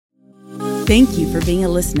Thank you for being a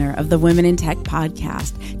listener of the Women in Tech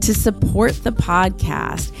podcast. To support the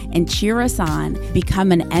podcast and cheer us on,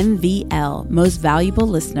 become an MVL, Most Valuable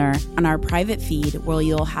Listener, on our private feed where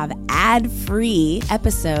you'll have ad-free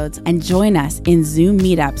episodes and join us in Zoom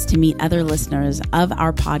meetups to meet other listeners of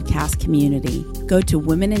our podcast community. Go to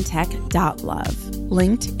womenintech.love,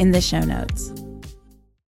 linked in the show notes.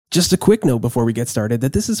 Just a quick note before we get started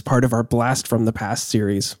that this is part of our Blast from the Past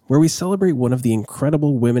series, where we celebrate one of the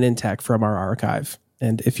incredible women in tech from our archive.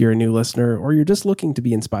 And if you're a new listener or you're just looking to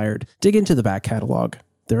be inspired, dig into the back catalog.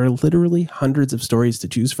 There are literally hundreds of stories to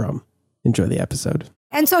choose from. Enjoy the episode.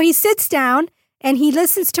 And so he sits down and he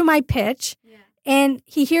listens to my pitch and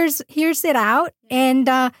he hears it out. And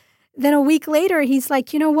then a week later, he's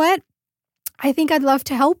like, you know what? I think I'd love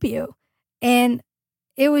to help you. And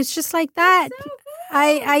it was just like that. So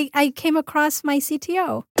I came across my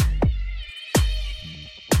CTO.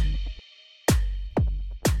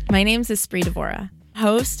 My name's Espree Devora,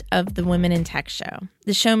 host of the Women in Tech Show.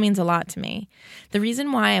 The show means a lot to me. The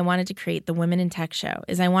reason why I wanted to create the Women in Tech Show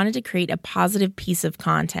is I wanted to create a positive piece of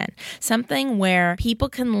content, something where people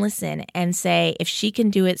can listen and say, if she can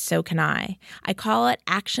do it, so can I. I call it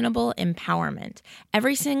actionable empowerment.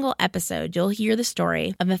 Every single episode, you'll hear the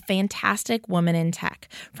story of a fantastic woman in tech,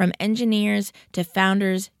 from engineers to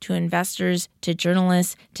founders to investors to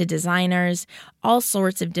journalists to designers, all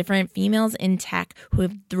sorts of different females in tech who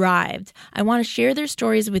have thrived. I want to share their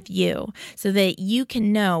stories with you so that you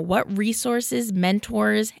can know what resources,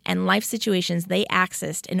 mentors, and life situations they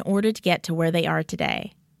accessed in order to get to where they are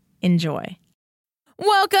today. Enjoy.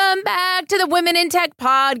 Welcome back to the Women in Tech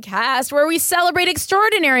podcast, where we celebrate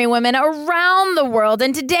extraordinary women around the world.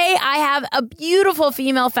 And today I have a beautiful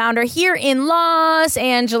female founder here in Los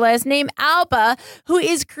Angeles named Alpa, who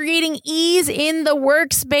is creating ease in the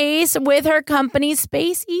workspace with her company,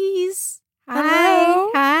 Space Ease.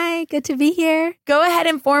 Hi, good to be here. Go ahead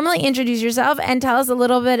and formally introduce yourself and tell us a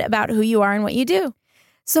little bit about who you are and what you do.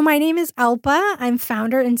 So my name is Alpa. I'm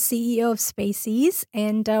founder and CEO of Space Ease,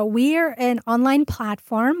 and we're an online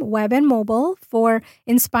platform, web and mobile, for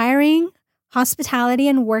inspiring hospitality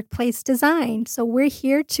and workplace design. So we're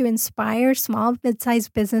here to inspire small,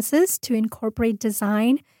 mid-sized businesses to incorporate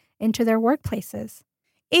design into their workplaces.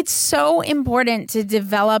 It's so important to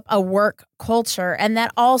develop a work culture, and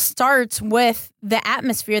that all starts with the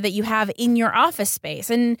atmosphere that you have in your office space.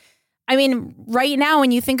 And I mean, right now,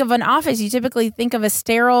 when you think of an office, you typically think of a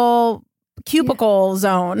sterile cubicle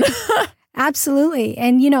zone. Absolutely.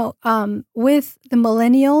 And, with the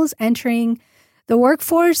millennials entering the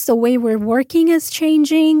workforce, the way we're working is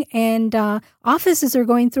changing, and offices are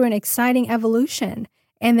going through an exciting evolution.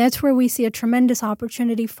 And that's where we see a tremendous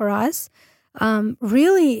opportunity for us.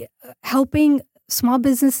 Really helping small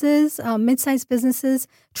businesses, mid-sized businesses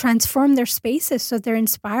transform their spaces so they're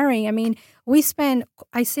inspiring. I mean, we spend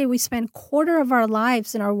quarter of our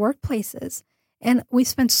lives in our workplaces, and we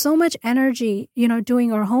spend so much energy,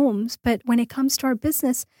 doing our homes. But when it comes to our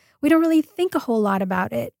business, we don't really think a whole lot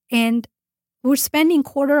about it. And we're spending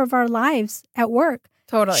quarter of our lives at work.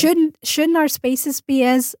 Totally. Shouldn't our spaces be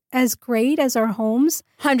as great as our homes?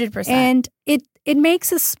 100%. And it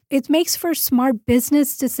makes for a smart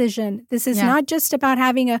business decision. This is not just about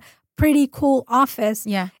having a pretty cool office.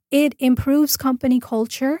 Yeah. It improves company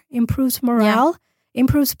culture, improves morale,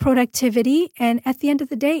 improves productivity, and at the end of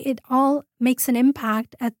the day, it all makes an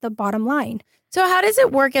impact at the bottom line. So how does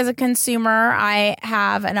it work as a consumer? I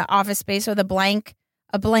have an office space with a blank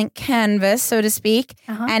canvas, so to speak.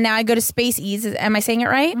 Uh-huh. And now I go to Space Ease. Am I saying it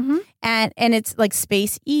right? Mm-hmm. And it's like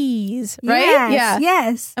Space Ease, right?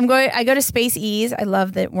 Yes. I go to Space Ease. I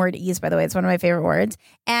love the word ease, by the way. It's one of my favorite words.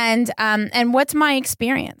 And what's my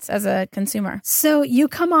experience as a consumer? So you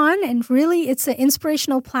come on, and really it's an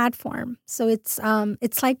inspirational platform. So it's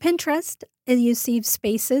like Pinterest. You see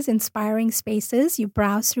spaces, inspiring spaces. You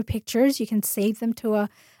browse through pictures. You can save them to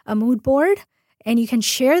a mood board, and you can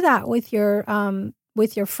share that with your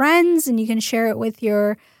friends, and you can share it with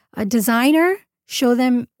your designer, show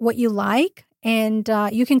them what you like, and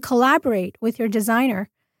you can collaborate with your designer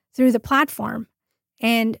through the platform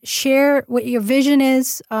and share what your vision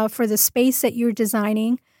is for the space that you're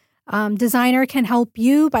designing. Designer can help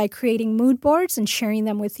you by creating mood boards and sharing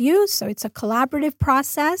them with you. So it's a collaborative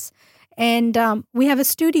process. And we have a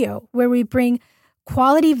studio where we bring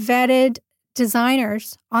quality vetted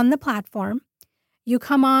designers on the platform. You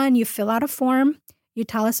come on, you fill out a form, you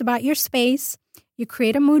tell us about your space, you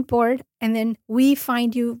create a mood board, and then we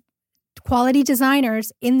find you quality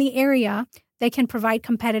designers in the area that can provide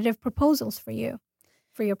competitive proposals for you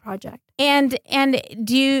for your project. And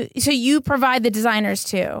so you provide the designers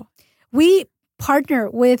too? We partner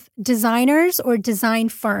with designers or design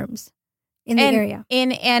firms in the area.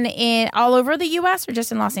 In all over the U.S. or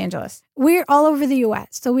just in Los Angeles? We're all over the U.S.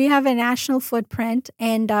 So we have a national footprint,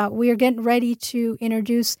 and we are getting ready to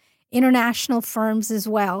introduce international firms as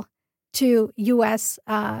well to U.S.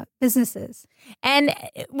 businesses. And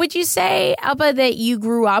would you say, Alba, that you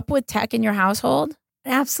grew up with tech in your household?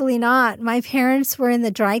 Absolutely not. My parents were in the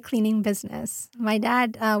dry cleaning business. My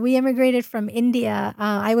dad, we immigrated from India.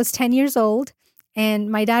 I was 10 years old,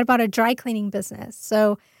 and my dad bought a dry cleaning business.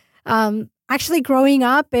 So actually growing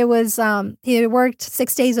up, it was he worked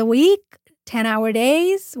 6 days a week, 10-hour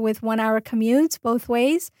days with 1-hour commutes both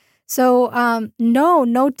ways. So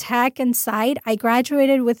no tech inside. I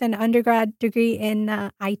graduated with an undergrad degree in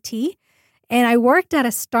IT, and I worked at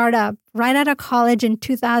a startup right out of college in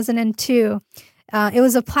 2002. It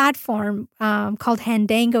was a platform called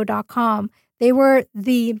Handango.com. They were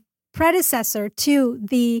the predecessor to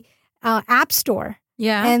the App Store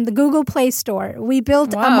and the Google Play Store. We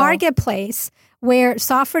built a marketplace where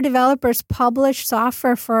software developers publish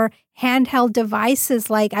software for handheld devices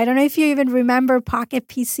like, I don't know if you even remember Pocket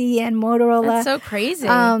PC and Motorola. That's so crazy.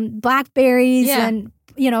 Blackberries and,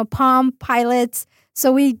 Palm Pilots.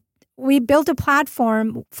 So we built a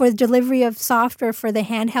platform for the delivery of software for the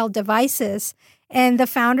handheld devices. And the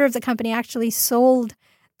founder of the company actually sold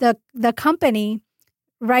the company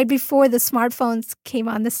right before the smartphones came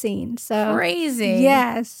on the scene. So crazy.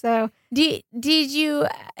 Yes. So did you?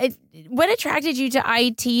 What attracted you to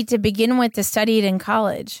IT to begin with to study it in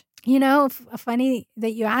college? Funny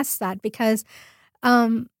that you asked that because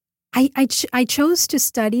I chose to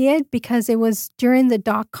study it because it was during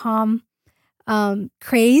the .com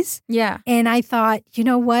craze. Yeah. And I thought, you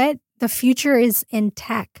know what? The future is in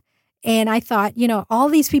tech. And I thought, all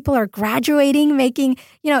these people are graduating, making,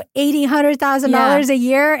 $80,000, $100,000 a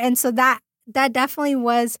year. And so that definitely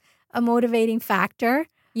was a motivating factor.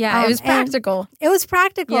 Yeah, it was practical. It was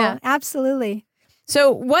practical. Yeah. Absolutely.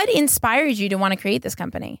 So what inspired you to want to create this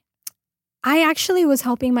company? I actually was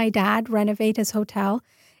helping my dad renovate his hotel,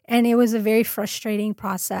 and it was a very frustrating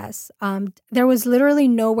process. There was literally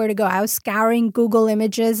nowhere to go. I was scouring Google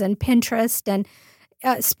Images and Pinterest and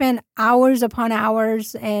spent hours upon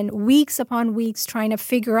hours and weeks upon weeks trying to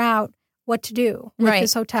figure out what to do with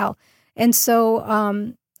this hotel. And so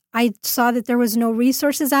I saw that there was no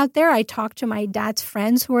resources out there. I talked to my dad's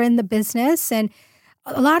friends who were in the business, and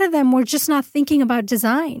a lot of them were just not thinking about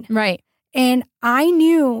design. Right. And I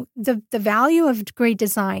knew the value of great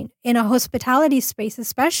design in a hospitality space,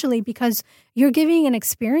 especially because you're giving an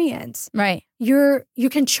experience. Right. You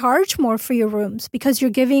can charge more for your rooms because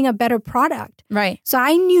you're giving a better product. Right. So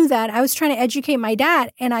I knew that. I was trying to educate my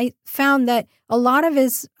dad, and I found that a lot of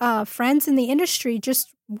his friends in the industry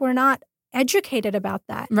just were not educated about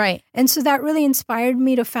that. Right. And so that really inspired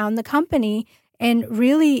me to found the company and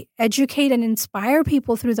really educate and inspire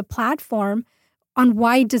people through the platform on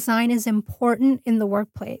why design is important in the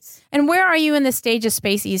workplace. And where are you in the stage of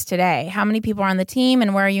Spacies today? How many people are on the team,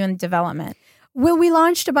 and where are you in development? Well, we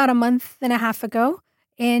launched about a month and a half ago,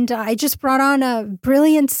 and I just brought on a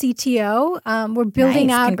brilliant CTO. We're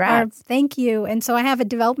building out Congrats. Thank you. And so I have a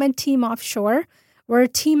development team offshore. We're a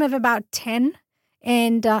team of about 10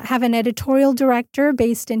 and have an editorial director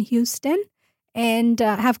based in Houston and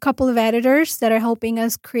have a couple of editors that are helping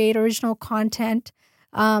us create original content.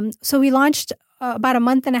 So we launched about a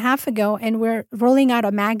month and a half ago, and we're rolling out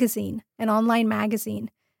a magazine, an online magazine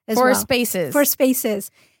as well. Spaces. For Spaces.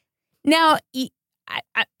 Now,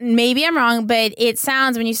 maybe I'm wrong, but it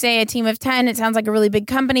sounds, when you say a team of 10, it sounds like a really big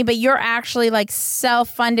company, but you're actually like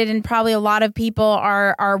self-funded, and probably a lot of people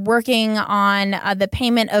are working on the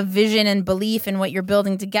payment of vision and belief in what you're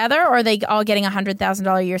building together, or are they all getting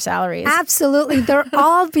 $100,000 a year salaries? Absolutely. They're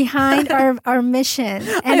all behind our mission.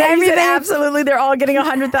 And everybody, absolutely, they're all getting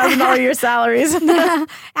 $100,000 a year salaries.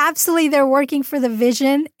 Absolutely. They're working for the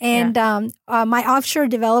vision. And my offshore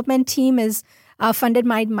development team is funded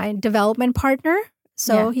by my development partner.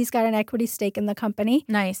 So he's got an equity stake in the company.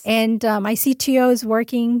 Nice. And my CTO is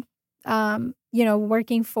working,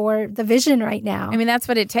 working for the vision right now. I mean, that's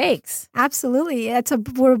what it takes. Absolutely.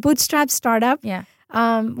 We're a bootstrap startup. Yeah.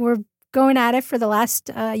 We're going at it for the last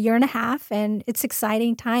year and a half, and it's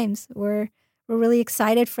exciting times. We're really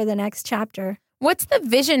excited for the next chapter. What's the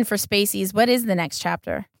vision for Spacies? What is the next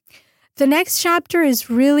chapter? The next chapter is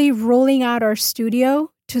really rolling out our studio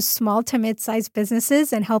to small to mid-sized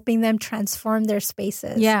businesses and helping them transform their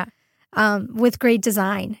spaces. Yeah. With great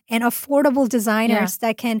design and affordable designers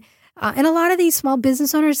that can, and a lot of these small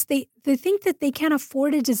business owners, they think that they can't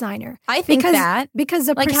afford a designer. I think because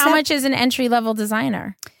how much is an entry-level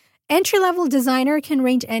designer? entry-level designer can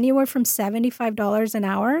range anywhere from $75 an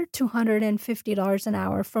hour to $150 an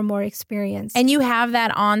hour for more experience. And you have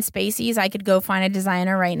that on Spaces? I could go find a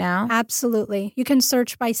designer right now? Absolutely. You can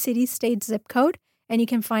search by city, state, zip code, and you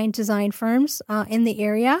can find design firms in the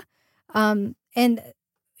area. And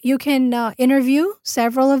you can interview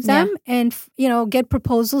several of them and, get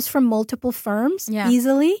proposals from multiple firms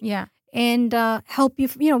easily. Yeah. And help you,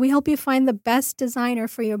 we help you find the best designer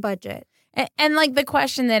for your budget. And like the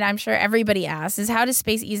question that I'm sure everybody asks is, how does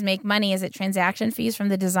Spaces make money? Is it transaction fees from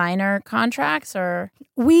the designer contracts, or?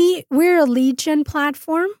 We're a lead gen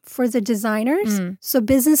platform for the designers. So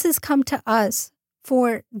businesses come to us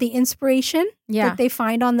for the inspiration that they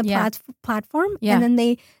find on the platform. And then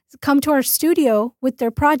they come to our studio with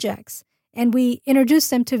their projects. And we introduce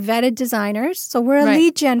them to vetted designers. So we're a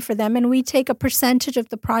lead gen for them, and we take a percentage of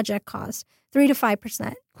the project cost, 3 to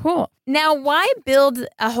 5%. Cool. Now, why build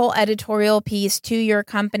a whole editorial piece to your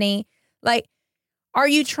company? Like, are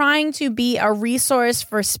you trying to be a resource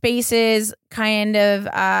for Spaces, kind of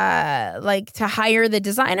like to hire the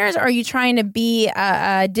designers? Or are you trying to be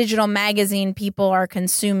a digital magazine people are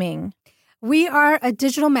consuming? We are a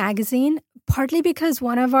digital magazine, partly because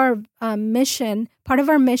part of our mission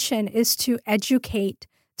is to educate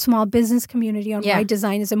small business community on why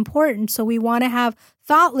design is important. So we want to have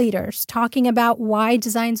thought leaders talking about why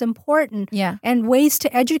design is important and ways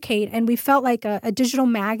to educate. And we felt like a digital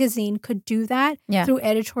magazine could do that through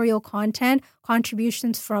editorial content,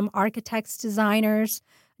 contributions from architects, designers,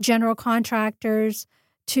 general contractors,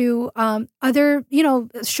 to other,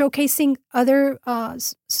 showcasing other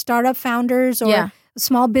startup founders or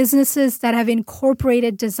small businesses that have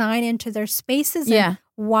incorporated design into their spaces and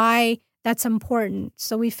why that's important.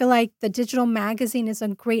 So we feel like the digital magazine is a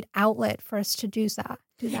great outlet for us to do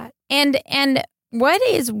that. And what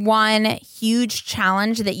is one huge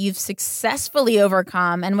challenge that you've successfully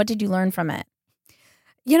overcome, and what did you learn from it?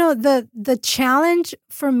 The challenge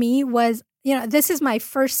for me was, this is my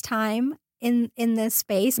first time in this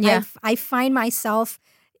space. I find myself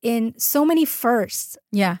in so many firsts.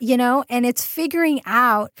 Yeah. And it's figuring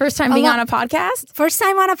out. First time being on a podcast? First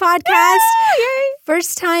time on a podcast. Yay.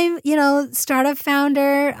 First time, startup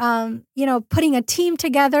founder, putting a team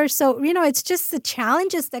together. So, it's just the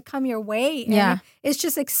challenges that come your way. And it's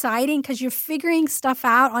just exciting because you're figuring stuff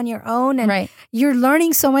out on your own and you're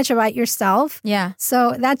learning so much about yourself. Yeah.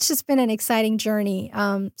 So that's just been an exciting journey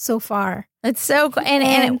so far. It's so cool.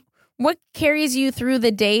 And what carries you through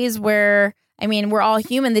the days where, we're all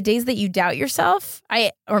human, the days that you doubt yourself?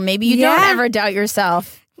 Or maybe you don't ever doubt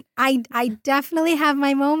yourself. I definitely have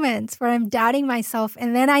my moments where I'm doubting myself.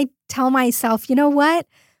 And then I tell myself, you know what?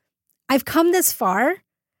 I've come this far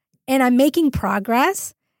and I'm making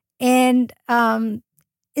progress. And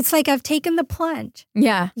it's like I've taken the plunge.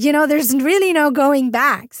 Yeah. There's really no going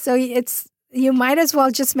back. So you might as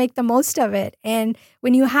well just make the most of it. And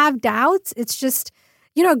when you have doubts, it's just,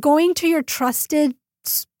 going to your trusted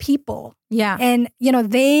people. Yeah. And,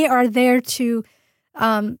 they are there to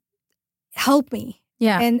help me.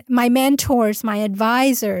 Yeah. And my mentors, my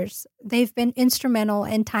advisors, they've been instrumental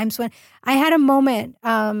in times when I had a moment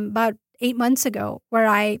about 8 months ago where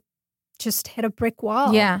I just hit a brick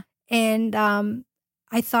wall. Yeah. And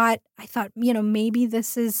I thought, maybe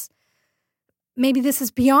this is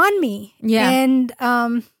beyond me. Yeah. And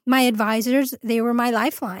my advisors, they were my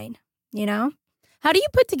lifeline, How do you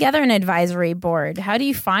put together an advisory board? How do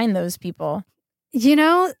you find those people?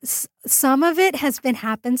 Some of it has been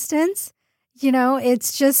happenstance.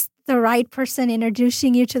 It's just the right person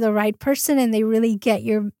introducing you to the right person, and they really get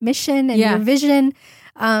your mission and your vision.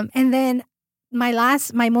 And then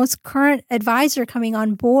my most current advisor coming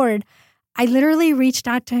on board, I literally reached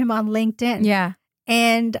out to him on LinkedIn. Yeah.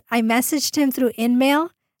 And I messaged him through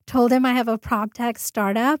InMail, told him I have a prop tech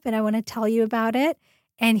startup and I want to tell you about it.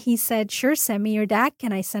 And he said, sure, send me your deck.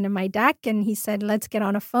 And I sent him my deck. And he said, let's get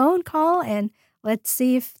on a phone call and let's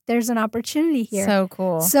see if there's an opportunity here. So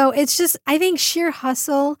cool. So it's just, I think, sheer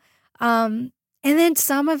hustle. And then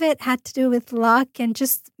some of it had to do with luck and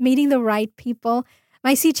just meeting the right people.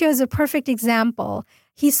 My CTO is a perfect example.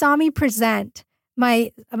 He saw me present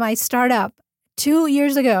my startup 2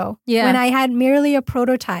 years ago when I had merely a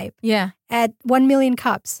prototype at 1 million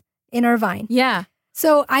cups in Irvine. Yeah.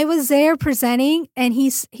 So I was there presenting, and he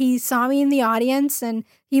saw me in the audience, and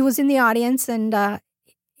he was in the audience, and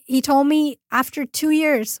he told me after 2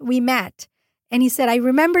 years we met, and he said, I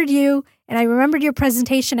remembered you, and I remembered your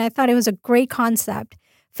presentation. I thought it was a great concept.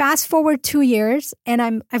 Fast forward 2 years,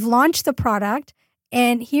 and I've launched the product,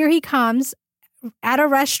 and here he comes at a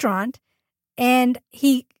restaurant, and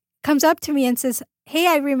he comes up to me and says, hey,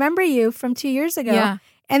 I remember you from 2 years ago. Yeah.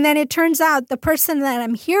 And then it turns out the person that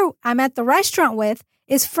I'm at the restaurant with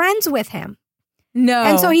is friends with him. No.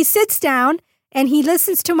 And so he sits down and he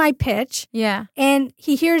listens to my pitch. Yeah. And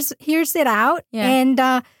he hears it out. Yeah. And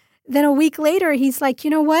then a week later, he's like, you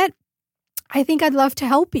know what? I think I'd love to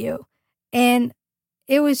help you. And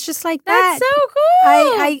it was just like that. That's so cool.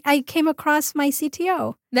 I came across my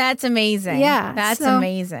CTO. That's amazing. Yeah. That's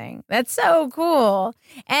amazing. That's so cool.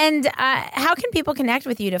 And how can people connect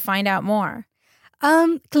with you to find out more?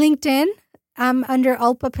 LinkedIn. I'm under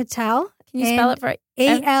Alpa Patel. Can you spell it for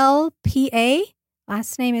ALPA.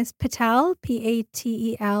 Last name is Patel,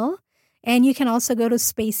 Patel. And you can also go to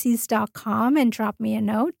spacies.com and drop me a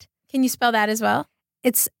note. Can you spell that as well?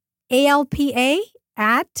 It's ALPA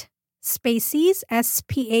at Spacies,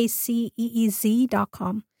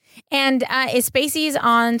 SPACEEZ.com. And is Spacies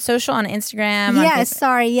on social, on Instagram? Yes,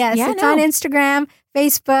 Yeah, it's on Instagram,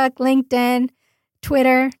 Facebook, LinkedIn,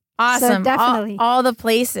 Twitter. Awesome. So definitely. All the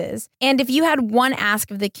places. And if you had one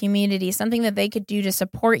ask of the community, something that they could do to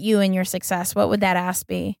support you in your success, what would that ask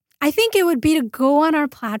be? I think it would be to go on our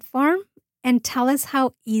platform and tell us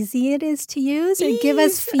how easy it is to use and give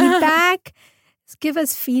us feedback. We'd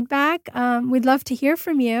love to hear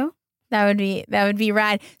from you. That would be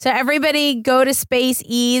rad. So everybody go to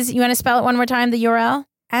Spaceeez. You want to spell it one more time, the URL?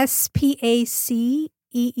 SPACEEZ.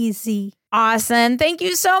 Awesome. Thank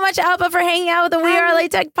you so much, Alpa, for hanging out with the We Are LA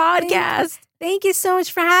Tech podcast. Thank you so much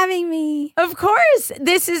for having me. Of course.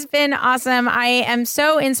 This has been awesome. I am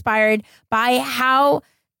so inspired by how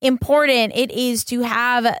important it is to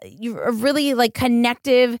have a really like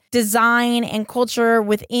connective design and culture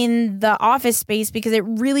within the office space, because it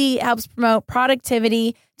really helps promote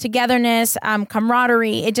productivity, togetherness,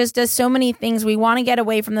 camaraderie. It just does so many things. We want to get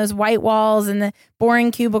away from those white walls and the boring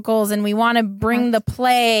cubicles, and we want to bring the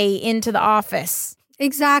play into the office.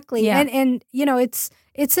 Exactly. Yeah. And you know, it's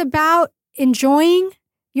about enjoying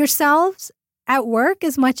yourselves at work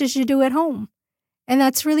as much as you do at home. And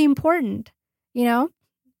that's really important. You know,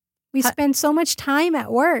 we spend so much time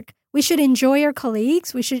at work. We should enjoy our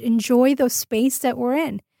colleagues. We should enjoy the space that we're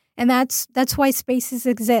in. And that's why spaces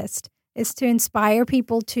exist, is to inspire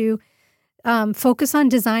people to focus on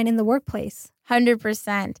design in the workplace.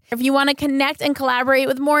 100%. If you want to connect and collaborate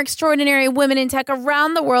with more extraordinary women in tech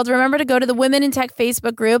around the world, remember to go to the Women in Tech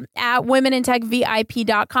Facebook group at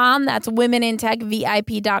womenintechvip.com. That's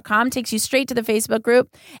womenintechvip.com. Takes you straight to the Facebook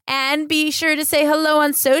group. And be sure to say hello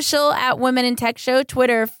on social at Women in Tech Show,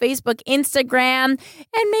 Twitter, Facebook, Instagram,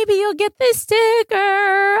 and maybe you'll get this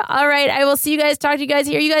sticker. All right. I will see you guys, talk to you guys,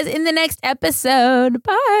 hear you guys in the next episode.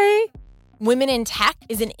 Bye. Women in Tech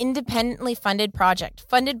is an independently funded project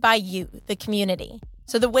funded by you, the community.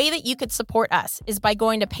 So the way that you could support us is by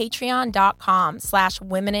going to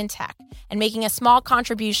patreon.com/womenintech and making a small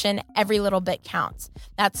contribution. Every little bit counts.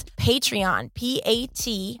 That's Patreon,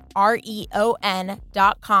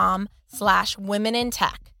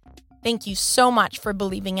 patreon.com/womenintech. Thank you so much for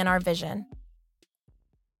believing in our vision.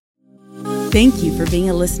 Thank you for being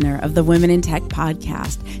a listener of the Women in Tech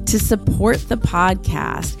podcast. To support the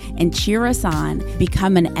podcast and cheer us on,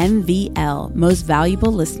 become an MVL, Most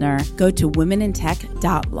Valuable Listener, go to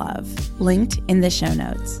womenintech.love, linked in the show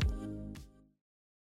notes.